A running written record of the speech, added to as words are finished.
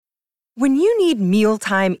When you need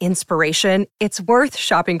mealtime inspiration, it's worth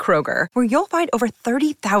shopping Kroger, where you'll find over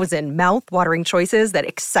 30,000 mouth-watering choices that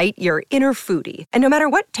excite your inner foodie. And no matter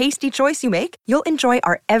what tasty choice you make, you'll enjoy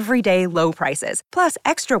our everyday low prices, plus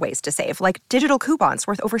extra ways to save, like digital coupons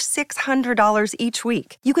worth over $600 each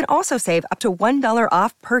week. You can also save up to $1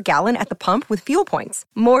 off per gallon at the pump with fuel points.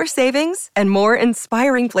 More savings and more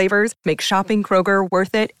inspiring flavors make shopping Kroger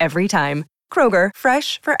worth it every time. Kroger,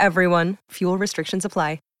 fresh for everyone. Fuel restrictions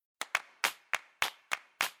apply.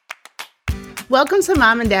 Welcome to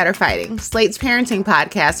Mom and Dad Are Fighting, Slate's parenting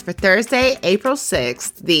podcast for Thursday, April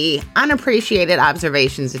 6th, the Unappreciated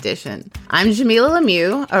Observations edition. I'm Jamila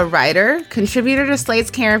Lemieux, a writer, contributor to Slate's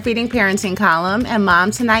Care and Feeding Parenting column, and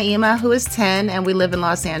mom to Naima, who is 10, and we live in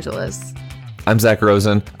Los Angeles. I'm Zach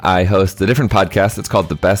Rosen. I host a different podcast. It's called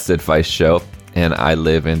The Best Advice Show, and I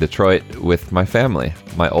live in Detroit with my family.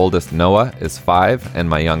 My oldest, Noah, is 5, and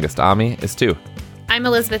my youngest, Ami, is 2. I'm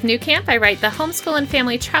Elizabeth Newcamp. I write the homeschool and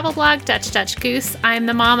family travel blog, Dutch Goose. I'm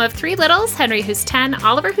the mom of 3 littles, Henry, who's 10,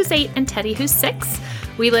 Oliver, who's 8, and Teddy, who's 6.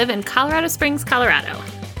 We live in Colorado Springs, Colorado.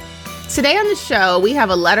 Today on the show, we have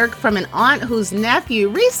a letter from an aunt whose nephew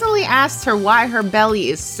recently asked her why her belly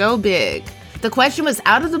is so big. The question was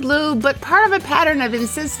out of the blue, but part of a pattern of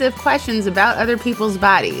insensitive questions about other people's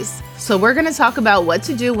bodies. So we're going to talk about what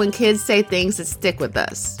to do when kids say things that stick with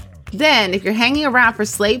us. Then, if you're hanging around for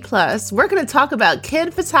Slate Plus, we're going to talk about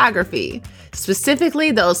kid photography,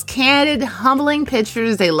 specifically those candid, humbling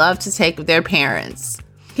pictures they love to take of their parents.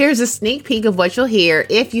 Here's a sneak peek of what you'll hear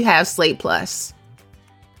if you have Slate Plus.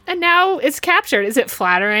 And now it's captured. Is it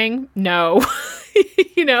flattering? No.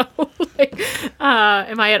 Am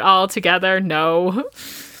I at all together? No.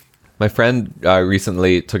 My friend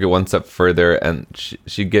recently took it one step further, and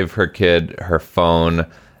she gave her kid her phone,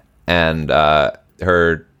 and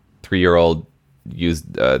her 3-year-old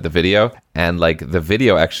used the video, and the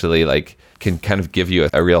video actually can kind of give you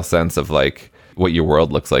a real sense of what your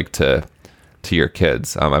world looks like to your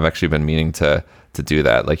kids. I've actually been meaning to do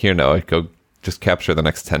that. Here, Noah, go just capture the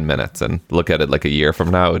next 10 minutes and look at it a year from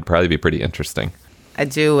now. It would probably be pretty interesting. I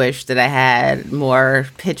do wish that I had more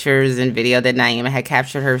pictures and video that Naima had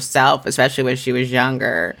captured herself, especially when she was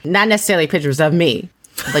younger. Not necessarily pictures of me,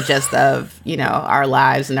 but just of, our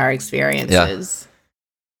lives and our experiences. Yeah.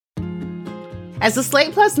 As a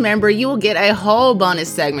Slate Plus member, you will get a whole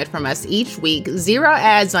bonus segment from us each week, 0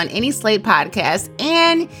 ads on any Slate podcast,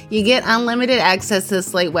 and you get unlimited access to the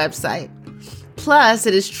Slate website. Plus,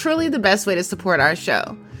 it is truly the best way to support our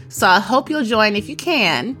show. So I hope you'll join if you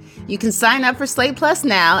can. You can sign up for Slate Plus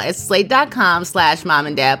now at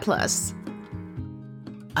slate.com/momanddadplus.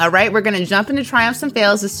 All right, we're going to jump into triumphs and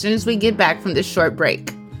fails as soon as we get back from this short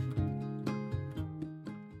break.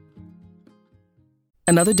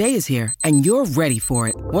 Another day is here, and you're ready for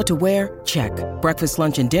it. What to wear? Check. Breakfast,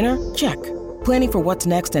 lunch, and dinner? Check. Planning for what's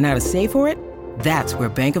next and how to save for it? That's where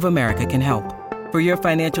Bank of America can help. For your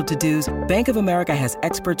financial to-dos, Bank of America has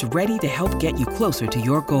experts ready to help get you closer to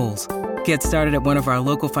your goals. Get started at one of our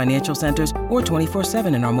local financial centers or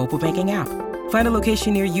 24/7 in our mobile banking app. Find a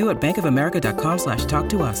location near you at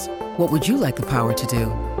bankofamerica.com/talktous. What would you like the power to do?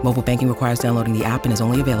 Mobile banking requires downloading the app and is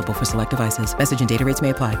only available for select devices. Message and data rates may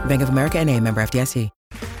apply. Bank of America N.A., member FDIC.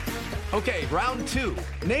 Okay, round 2.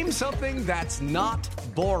 Name something that's not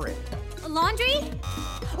boring. A laundry?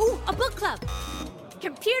 Ooh, a book club.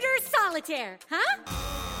 Computer solitaire, huh?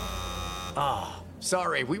 Ah,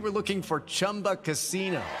 sorry, we were looking for Chumba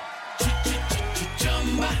Casino.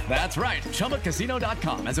 That's right,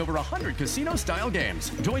 ChumbaCasino.com has over 100 casino-style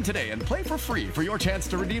games. Join today and play for free for your chance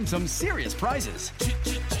to redeem some serious prizes.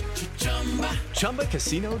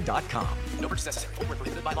 ChumbaCasino.com. No purchase necessary. Void where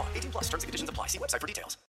prohibited by law. 18+. Terms and conditions apply. See website for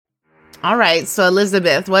details. All right, so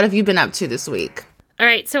Elizabeth, what have you been up to this week? All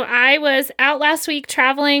right, so I was out last week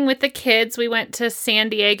traveling with the kids. We went to San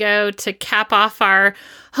Diego to cap off our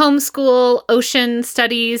homeschool ocean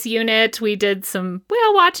studies unit. We did some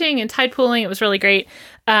whale watching and tide pooling. It was really great.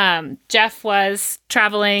 Jeff was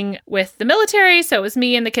traveling with the military, so it was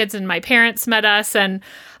me and the kids, and my parents met us. And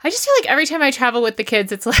I just feel like every time I travel with the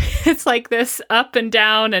kids, it's like this up and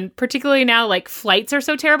down, and particularly now, flights are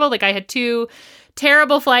so terrible. I had 2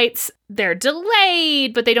 terrible flights. They're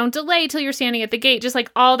delayed, but they don't delay till you're standing at the gate. Just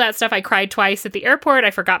all that stuff. I cried twice at the airport.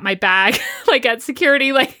 I forgot my bag, at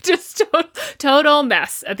security, just total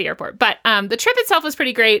mess at the airport. But the trip itself was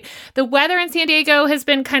pretty great. The weather in San Diego has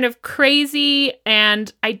been kind of crazy,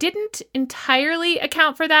 and I didn't entirely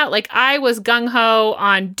account for that. I was gung-ho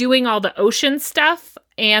on doing all the ocean stuff.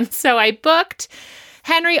 And so I booked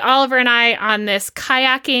Henry, Oliver, and I on this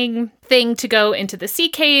kayaking thing to go into the sea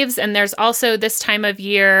caves. And there's also this time of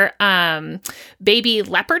year, baby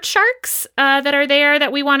leopard sharks that are there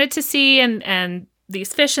that we wanted to see, and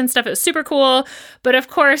these fish and stuff. It was super cool. But of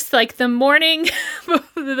course, like the morning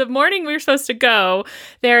we were supposed to go,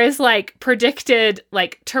 there is like predicted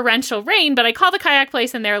like torrential rain, but I call the kayak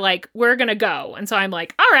place and they're like, we're going to go. And so I'm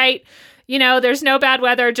like, all right, there's no bad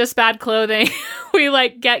weather, just bad clothing. We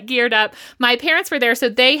like get geared up. My parents were there, so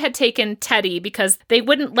they had taken Teddy because they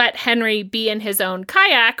wouldn't let Henry be in his own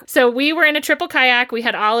kayak. So we were in a triple kayak. We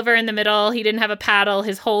had Oliver in the middle. He didn't have a paddle.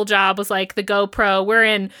 His whole job was like the GoPro. We're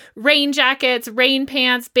in rain jackets, rain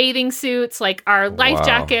pants, bathing suits. Like our life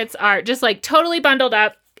jackets are just like totally bundled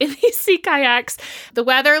up in these sea kayaks. The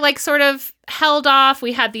weather like sort of held off.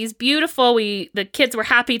 We had these beautiful, the kids were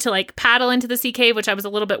happy to like paddle into the sea cave, which I was a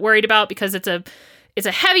little bit worried about because it's a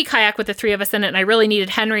heavy kayak with the three of us in it. And I really needed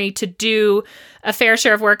Henry to do a fair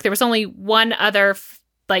share of work. There was only one other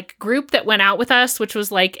like group that went out with us, which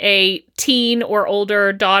was like a teen or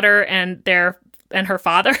older daughter and her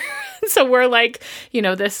father. So we're like,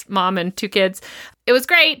 this mom and two kids. It was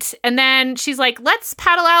great. And then she's like, let's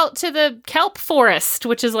paddle out to the kelp forest,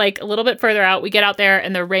 which is like a little bit further out. We get out there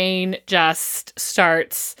and the rain just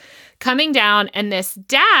starts coming down. And this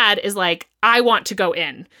dad is like, I want to go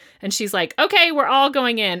in. And she's like, okay, we're all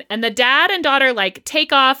going in. And the dad and daughter like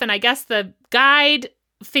take off. And I guess the guide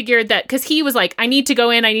figured that because he was like, I need to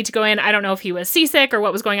go in. I don't know if he was seasick or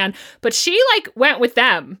what was going on, but she like went with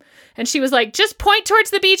them and she was like, just point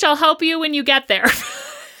towards the beach. I'll help you when you get there.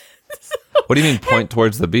 What do you mean point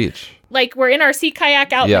towards the beach? Like we're in our sea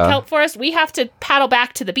kayak out in the kelp forest. We have to paddle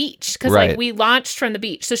back to the beach because like we launched from the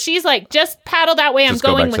beach. So she's like, just paddle that way. I'm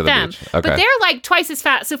going with them. Okay. But they're like twice as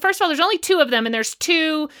fast. So first of all, there's only two of them and there's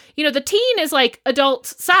two, the teen is like adult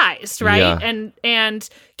sized, right? Yeah. And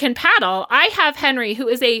can paddle. I have Henry, who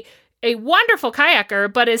is a wonderful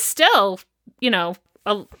kayaker, but is still,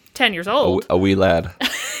 10 years old. A wee lad.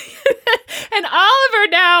 And Oliver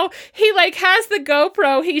now, he like has the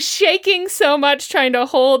GoPro. He's shaking so much trying to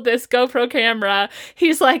hold this GoPro camera.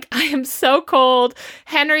 He's like, I am so cold.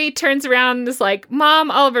 Henry turns around and is like,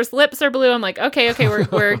 Mom, Oliver's lips are blue. I'm like, okay,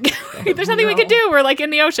 we're there's nothing we can do. We're like in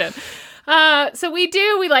the ocean. So we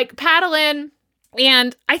like paddle in.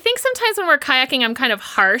 And I think sometimes when we're kayaking, I'm kind of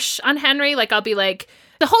harsh on Henry. Like I'll be like,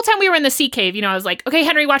 the whole time we were in the sea cave, I was like, okay,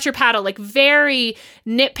 Henry, watch your paddle, like very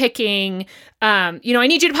nitpicking. I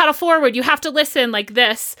need you to paddle forward. You have to listen like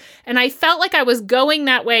this. And I felt like I was going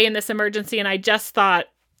that way in this emergency. And I just thought,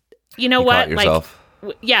 what? Like,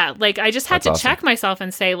 like I just had to check myself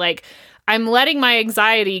and say, like, I'm letting my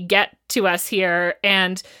anxiety get to us here.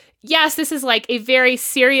 And yes, this is like a very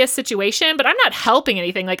serious situation, but I'm not helping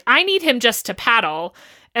anything. Like I need him just to paddle.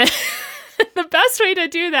 And the best way to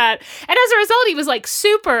do that. And as a result, he was like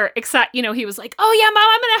super excited. He was like, oh yeah, Mom,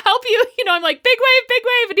 I'm going to help you. I'm like, big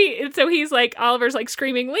wave. And so he's like, Oliver's like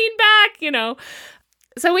screaming, lean back,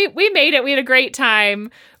 So we made it. We had a great time.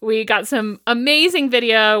 We got some amazing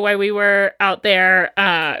video while we were out there.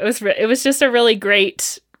 It was just a really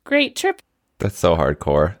great trip. That's so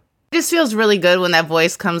hardcore. It just feels really good when that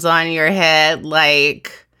voice comes on in your head.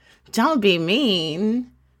 Like, don't be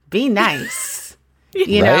mean, be nice.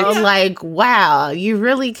 Like, wow, you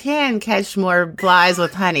really can catch more flies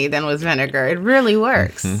with honey than with vinegar. It really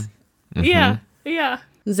works. Mm-hmm. Yeah.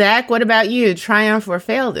 Zach, what about you? Triumph or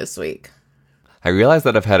fail this week? I realized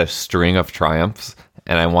that I've had a string of triumphs,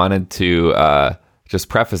 and I wanted to just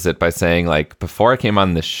preface it by saying, like, before I came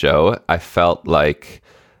on this show, I felt like,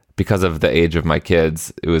 because of the age of my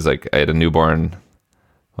kids, it was like I had a newborn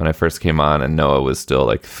when I first came on, and Noah was still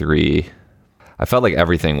like 3. I felt like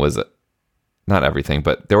everything was... Not everything,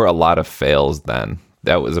 but there were a lot of fails then.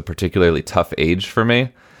 That was a particularly tough age for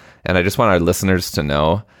me. And I just want our listeners to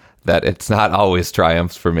know that it's not always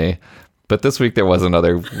triumphs for me. But this week there was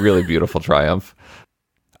another really beautiful triumph.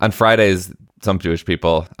 On Fridays, some Jewish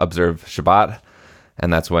people observe Shabbat.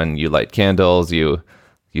 And that's when you light candles, you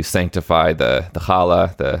sanctify the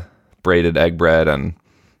challah, the braided egg bread and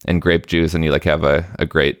grape juice. And you like have a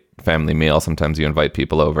great family meal. Sometimes you invite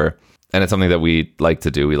people over. And it's something that we like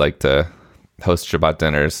to do. We like to host Shabbat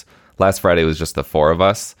dinners. Last Friday was just the 4 of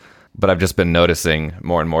us, but I've just been noticing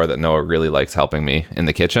more and more that Noah really likes helping me in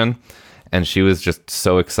the kitchen. And she was just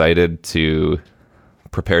so excited to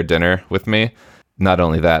prepare dinner with me. Not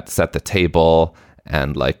only that, set the table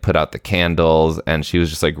and like put out the candles. And she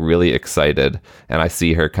was just like really excited. And I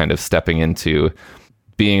see her kind of stepping into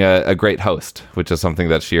being a great host, which is something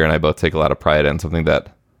that Shira and I both take a lot of pride in, something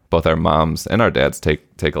that both our moms and our dads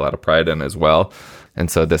take a lot of pride in as well.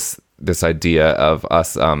 And so this idea of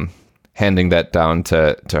us handing that down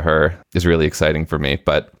to her is really exciting for me.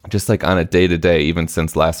 But just like on a day-to-day, even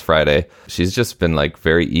since last Friday, she's just been like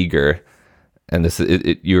very eager. And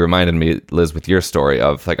you reminded me, Liz, with your story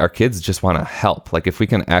of like our kids just want to help. Like if we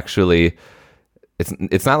can actually,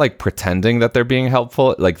 it's not like pretending that they're being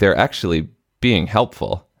helpful. Like they're actually being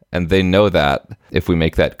helpful. And they know that if we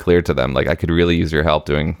make that clear to them, like I could really use your help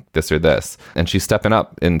doing this or this. And she's stepping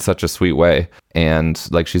up in such a sweet way. And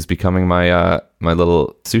like she's becoming my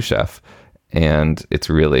little sous chef. And it's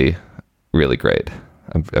really, really great.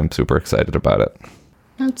 I'm super excited about it.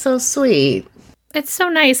 That's so sweet. It's so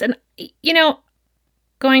nice. And, you know,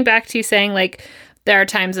 going back to you saying like there are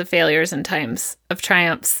times of failures and times of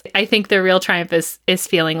triumphs, I think the real triumph is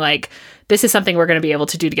feeling like this is something we're going to be able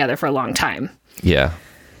to do together for a long time. Yeah,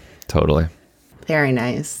 totally. Very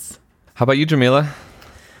nice. How about you, Jamila?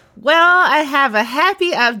 Well, I have a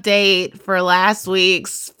happy update for last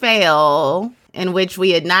week's fail, in which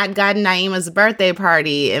we had not gotten Naima's birthday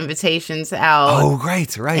party invitations out. Oh,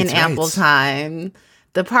 right. In ample time.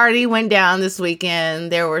 The party went down this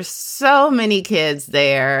weekend. There were so many kids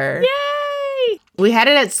there. Yay! We had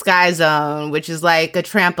it at Sky Zone, which is like a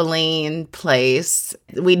trampoline place.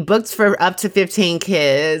 We'd booked for up to 15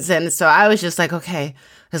 kids. And so I was just like, okay,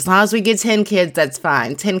 as long as we get 10 kids, that's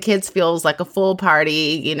fine. 10 kids feels like a full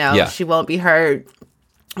party. You know, She won't be hurt.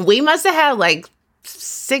 We must have had like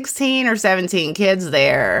 16 or 17 kids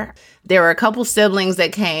there. There were a couple siblings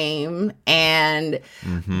that came,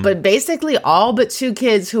 but basically all but 2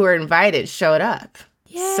 kids who were invited showed up.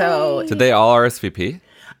 Yay. So did they all RSVP?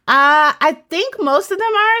 I think most of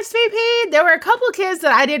them RSVP. There were a couple of kids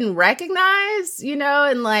that I didn't recognize, you know,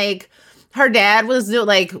 and like her dad was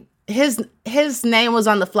like his name was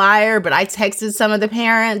on the flyer, but I texted some of the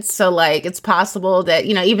parents. So like it's possible that,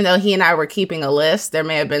 you know, even though he and I were keeping a list, there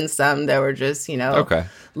may have been some that were just, you know,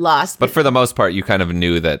 lost. But for the most part, you kind of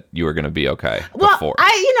knew that you were going to be okay before.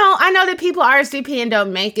 I know that people RSVP and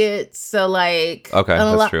don't make it. So like,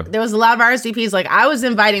 that's true. There was a lot of RSVPs. Like I was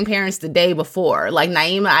inviting parents the day before. Like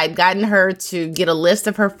Naima, I'd gotten her to get a list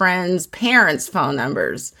of her friends' parents' phone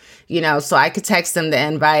numbers, you know, so I could text them the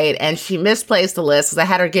invite. And she misplaced the list because I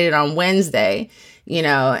had her get it on Wednesday. You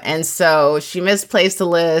know, and so she misplaced the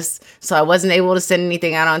list. So I wasn't able to send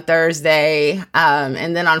anything out on Thursday.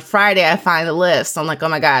 And then on Friday, I find the list. I'm like, oh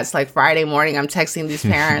my God, it's like Friday morning. I'm texting these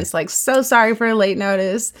parents, like, so sorry for a late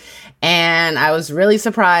notice. And I was really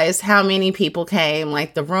surprised how many people came.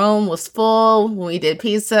 Like the room was full when we did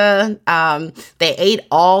pizza. They ate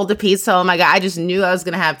all the pizza. Oh my God, I just knew I was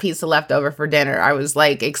going to have pizza left over for dinner. I was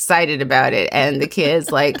like excited about it. And the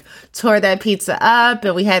kids like tore that pizza up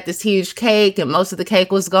and we had this huge cake and most of the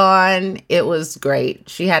cake was gone. It was great.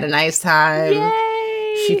 She had a nice time.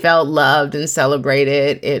 Yay! She felt loved and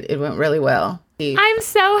celebrated. It went really well. I'm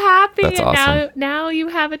so happy. That's awesome. Now you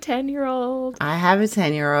have a 10-year-old. I have a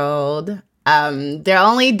 10-year-old. Their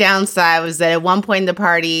only downside was that at one point in the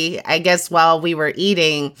party, I guess while we were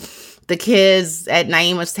eating, the kids at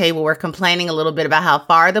Naima's table were complaining a little bit about how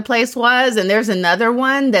far the place was. And there's another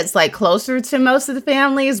one that's like closer to most of the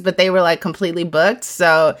families, but they were like completely booked.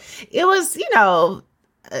 So it was, you know,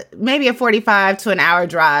 maybe a 45 to an hour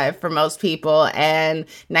drive for most people. And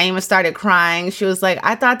Naima started crying. She was like,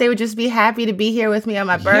 I thought they would just be happy to be here with me on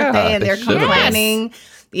my birthday. And they're complaining. Yes.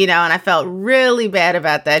 You know, and I felt really bad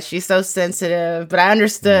about that. She's so sensitive, but I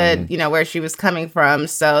understood, you know, where she was coming from.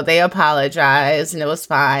 So they apologized and it was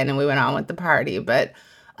fine. And we went on with the party. But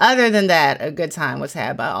other than that, a good time was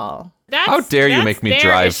had by all. How dare you make me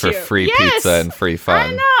drive for free pizza and free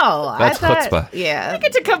fun? I know. That's chutzpah. Yeah. I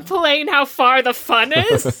get to complain how far the fun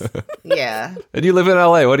is. Yeah. And you live in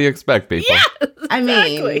LA. What do you expect, people? Yeah, exactly. I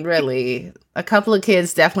mean, really. A couple of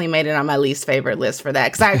kids definitely made it on my least favorite list for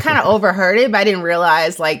that. Because I kind of overheard it, but I didn't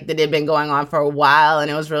realize like that it had been going on for a while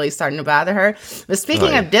and it was really starting to bother her. But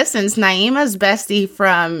speaking of distance, Naima's bestie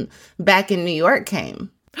from back in New York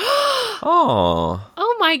came.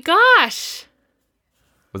 Oh my gosh.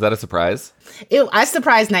 Was that a surprise? I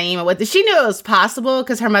surprised Naima with it. She knew it was possible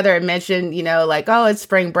because her mother had mentioned, you know, like, oh, it's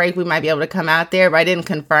spring break. We might be able to come out there. But I didn't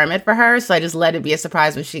confirm it for her. So I just let it be a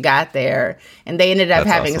surprise when she got there. And they ended up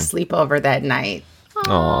having a sleepover that night.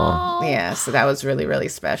 Aww. Yeah, so that was really, really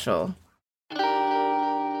special.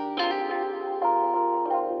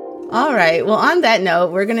 All right. Well, on that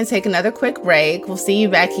note, we're going to take another quick break. We'll see you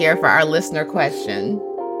back here for our listener question.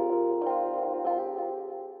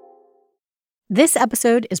 This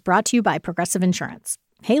episode is brought to you by Progressive Insurance.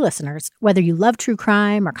 Hey, listeners, whether you love true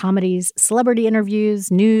crime or comedies, celebrity interviews,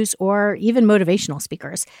 news, or even motivational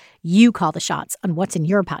speakers, you call the shots on what's in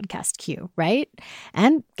your podcast queue, right?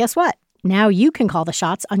 And guess what? Now you can call the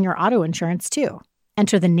shots on your auto insurance, too.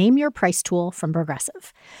 enter the Name Your Price tool from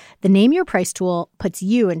Progressive. The Name Your Price tool puts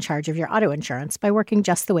you in charge of your auto insurance by working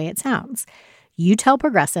just the way it sounds. You tell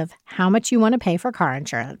Progressive how much you want to pay for car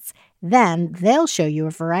insurance. Then they'll show you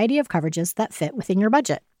a variety of coverages that fit within your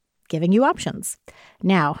budget, giving you options.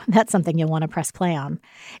 Now, that's something you'll want to press play on.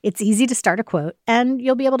 It's easy to start a quote, and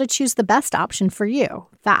you'll be able to choose the best option for you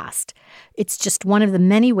fast. It's just one of the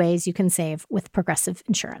many ways you can save with Progressive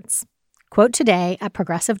Insurance. Quote today at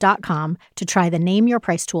Progressive.com to try the Name Your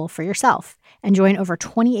Price tool for yourself and join over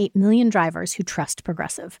 28 million drivers who trust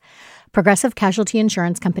Progressive. Progressive Casualty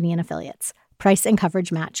Insurance Company and Affiliates. Price and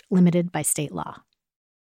coverage match limited by state law.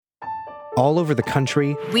 All over the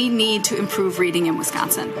country, we need to improve reading in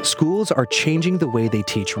Wisconsin. Schools are changing the way they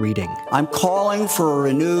teach reading. I'm calling for a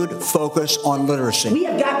renewed focus on literacy. We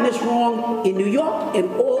have gotten this wrong in New York and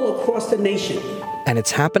all across the nation. And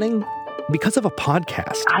it's happening because of a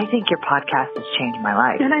podcast. I think your podcast has changed my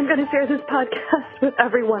life. And I'm going to share this podcast with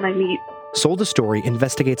everyone I meet. Sold a Story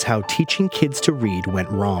investigates how teaching kids to read went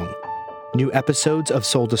wrong. New episodes of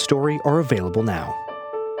Sold a Story are available now.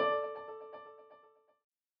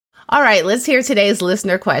 All right, let's hear today's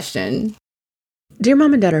listener question. Dear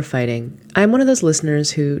Mom and Dad Are Fighting, I'm one of those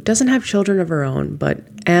listeners who doesn't have children of her own, but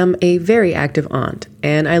am a very active aunt,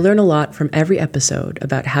 and I learn a lot from every episode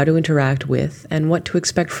about how to interact with and what to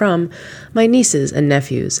expect from my nieces and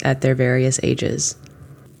nephews at their various ages.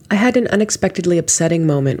 I had an unexpectedly upsetting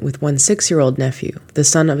moment with one 6-year-old nephew, the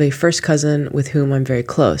son of a first cousin with whom I'm very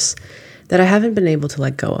close, that I haven't been able to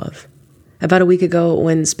let go of. About a week ago,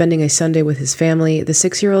 when spending a Sunday with his family, the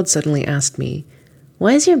 6-year-old suddenly asked me,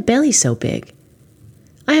 "Why is your belly so big?"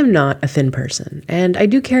 I am not a thin person, and I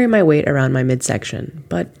do carry my weight around my midsection,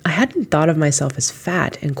 but I hadn't thought of myself as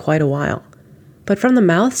fat in quite a while. But from the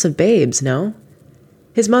mouths of babes, no?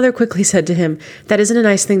 His mother quickly said to him, "That isn't a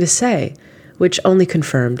nice thing to say," which only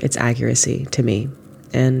confirmed its accuracy to me,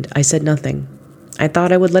 and I said nothing. I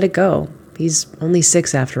thought I would let it go. He's only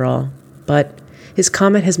 6 after all, but his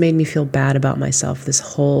comment has made me feel bad about myself this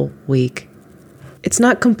whole week. It's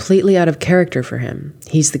not completely out of character for him.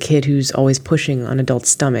 He's the kid who's always pushing on adult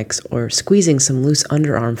stomachs or squeezing some loose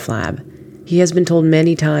underarm flab. He has been told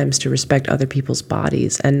many times to respect other people's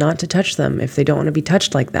bodies and not to touch them if they don't want to be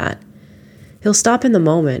touched like that. He'll stop in the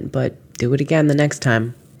moment, but do it again the next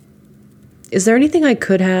time. Is there anything I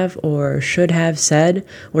could have or should have said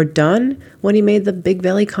or done when he made the big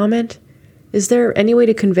belly comment? Is there any way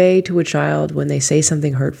to convey to a child when they say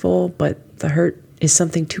something hurtful, but the hurt is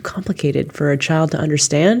something too complicated for a child to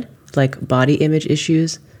understand, like body image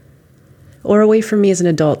issues? Or a way for me as an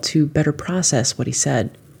adult to better process what he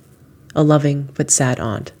said? A loving but sad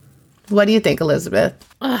aunt. What do you think, Elizabeth?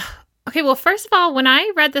 Okay, well, first of all, when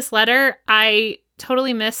I read this letter, I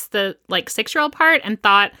totally missed the 6-year-old part and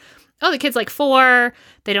thought, oh, the kid's 4,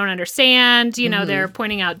 they don't understand, they're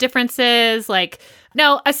pointing out differences.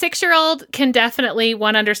 No, a 6-year-old can definitely,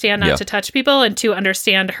 1, understand not to touch people, and 2,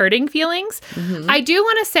 understand hurting feelings. Mm-hmm. I do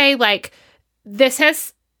want to say, this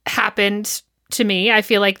has happened to me. I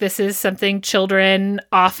feel like this is something children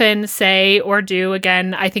often say or do.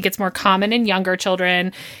 Again, I think it's more common in younger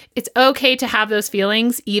children. It's okay to have those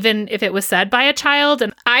feelings, even if it was said by a child.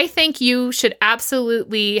 And I think you should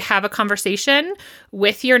absolutely have a conversation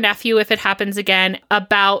with your nephew, if it happens again,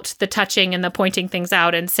 about the touching and the pointing things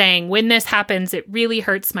out and saying, when this happens, it really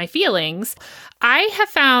hurts my feelings. I have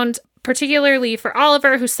found, particularly for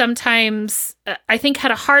Oliver, who sometimes I think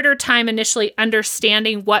had a harder time initially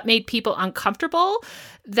understanding what made people uncomfortable,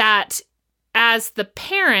 that as the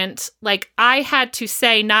parent, I had to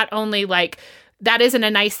say not only that isn't a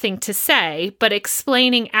nice thing to say, but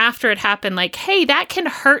explaining after it happened, hey, that can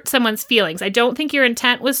hurt someone's feelings. I don't think your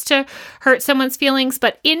intent was to hurt someone's feelings,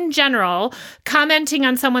 but in general, commenting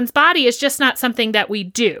on someone's body is just not something that we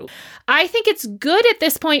do. I think it's good at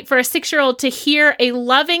this point for a 6-year-old to hear a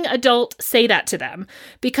loving adult say that to them,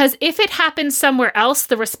 because if it happens somewhere else,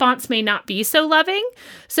 the response may not be so loving.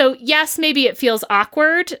 So yes, maybe it feels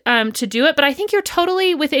awkward to do it, but I think you're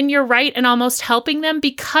totally within your right and almost helping them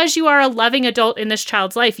because you are a loving adult in this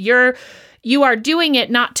child's life. You are doing it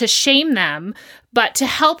not to shame them, but to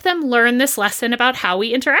help them learn this lesson about how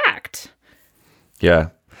we interact. Yeah,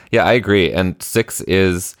 I agree. And 6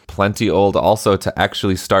 is plenty old also to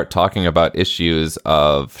actually start talking about issues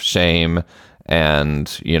of shame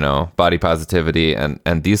and, body positivity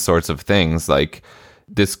and these sorts of things.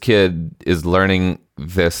 This kid is learning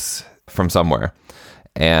this from somewhere,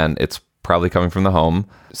 and it's probably coming from the home.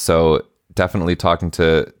 So definitely talking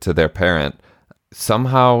to their parent,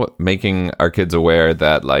 somehow making our kids aware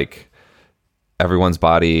that everyone's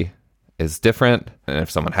body is different, and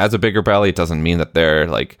if someone has a bigger belly, it doesn't mean that they're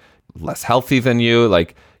less healthy than you.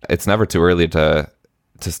 It's never too early to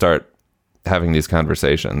to start having these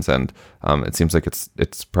conversations. And it seems like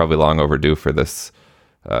it's probably long overdue for this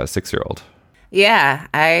 6-year-old. Yeah,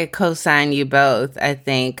 I co-sign you both. I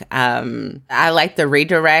think I like the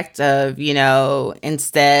redirect of,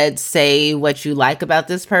 instead say what you like about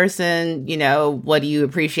this person. What do you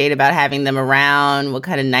appreciate about having them around? What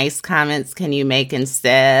kind of nice comments can you make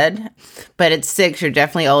instead? But at 6, you're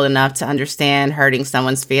definitely old enough to understand hurting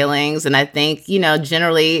someone's feelings. And I think,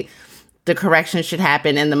 generally the correction should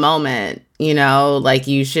happen in the moment. You don't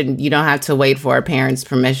have to wait for a parent's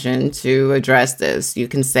permission to address this. You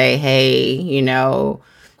can say, hey,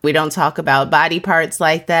 we don't talk about body parts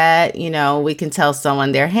like that. We can tell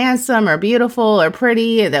someone they're handsome or beautiful or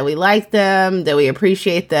pretty, that we like them, that we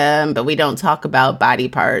appreciate them, but we don't talk about body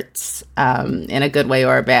parts in a good way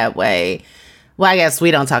or a bad way. Well, I guess we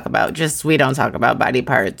don't talk about body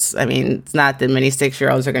parts. I mean, it's not that many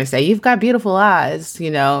 6-year-olds are going to say, you've got beautiful eyes,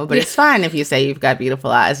 but it's fine if you say you've got beautiful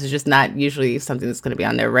eyes. It's just not usually something that's going to be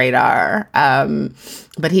on their radar.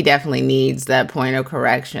 But he definitely needs that point of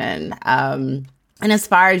correction. And as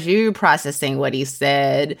far as you processing what he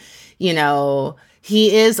said,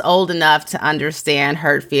 he is old enough to understand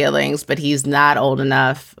hurt feelings, but he's not old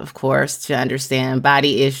enough, of course, to understand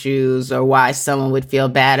body issues or why someone would feel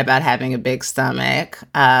bad about having a big stomach.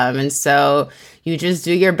 And so you just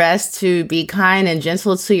do your best to be kind and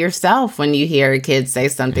gentle to yourself when you hear a kid say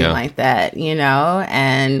something like that,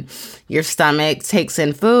 and your stomach takes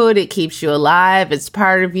in food. It keeps you alive. It's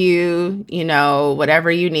part of you,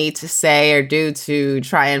 whatever you need to say or do to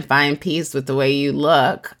try and find peace with the way you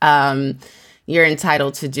look. You're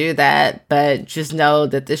entitled to do that, but just know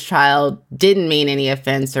that this child didn't mean any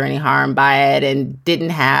offense or any harm by it and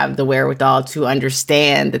didn't have the wherewithal to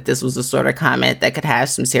understand that this was the sort of comment that could have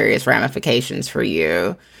some serious ramifications for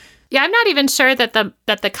you. Yeah, I'm not even sure that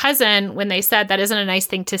the cousin, when they said that isn't a nice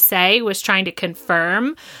thing to say, was trying to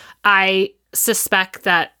confirm. I suspect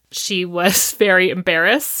that she was very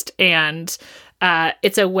embarrassed, and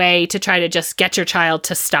it's a way to try to just get your child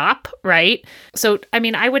to stop, right? So, I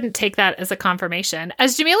mean, I wouldn't take that as a confirmation.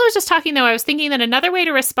 As Jamila was just talking, though, I was thinking that another way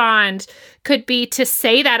to respond could be to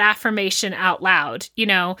say that affirmation out loud.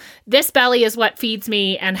 This belly is what feeds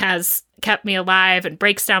me and has kept me alive and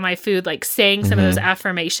breaks down my food, like saying some of those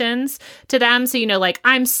affirmations to them. So,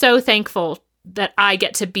 I'm so thankful that I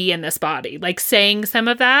get to be in this body. Like saying some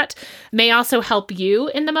of that may also help you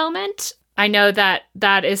in the moment. I know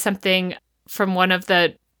that is something from one of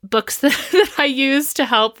the books that I used to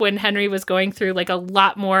help when Henry was going through a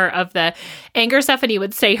lot more of the anger stuff and he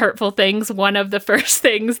would say hurtful things. One of the first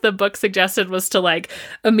things the book suggested was to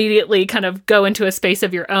immediately kind of go into a space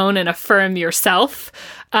of your own and affirm yourself,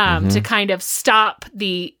 to kind of stop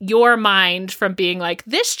your mind from being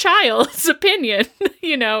this child's opinion,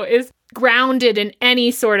 is grounded in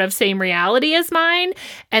any sort of same reality as mine.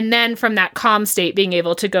 And then from that calm state, being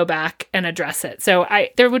able to go back and address it. So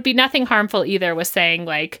there would be nothing harmful either with saying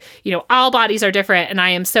all bodies are different. And I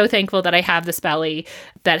am so thankful that I have this belly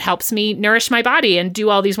that helps me nourish my body and do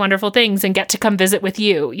all these wonderful things and get to come visit with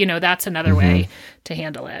you. That's another way to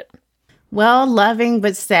handle it. Well, loving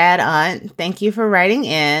but sad aunt, thank you for writing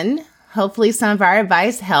in. Hopefully some of our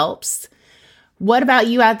advice helps. What about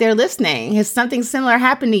you out there listening? Has something similar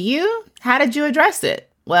happened to you? How did you address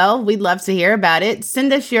it? Well, we'd love to hear about it.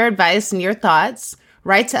 Send us your advice and your thoughts.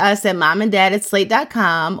 Write to us at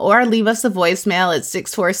momanddad@slate.com or leave us a voicemail at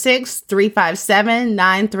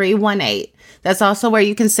 646-357-9318. That's also where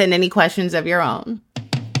you can send any questions of your own.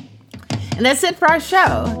 And that's it for our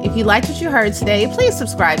show. If you liked what you heard today, please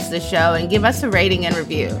subscribe to the show and give us a rating and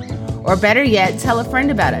review. Or better yet, tell a friend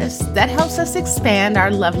about us. That helps us expand our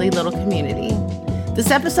lovely little community. This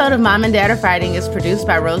episode of Mom and Dad Are Fighting is produced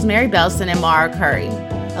by Rosemary Belson and Mara Curry.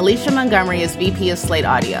 Alicia Montgomery is VP of Slate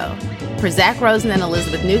Audio. For Zach Rosen and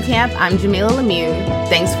Elizabeth Newcamp, I'm Jamila Lemieux.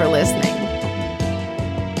 Thanks for listening.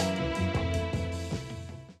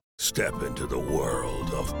 Step into the world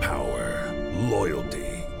of power, loyalty,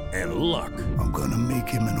 and luck. I'm gonna make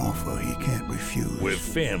him an offer he can't refuse. With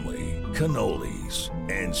family, cannolis,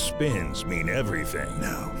 and spins mean everything.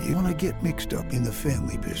 Now, you wanna get mixed up in the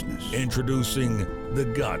family business. Introducing The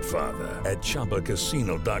Godfather at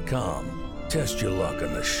ChumbaCasino.com. Test your luck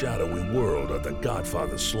in the shadowy world of The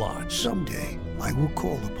Godfather slot. Someday, I will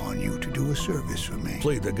call upon you to do a service for me.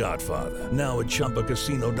 Play The Godfather, now at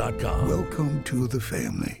ChumbaCasino.com. Welcome to the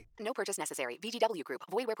family. No purchase necessary. VGW Group.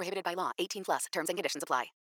 Void where prohibited by law. 18+. Terms and conditions apply.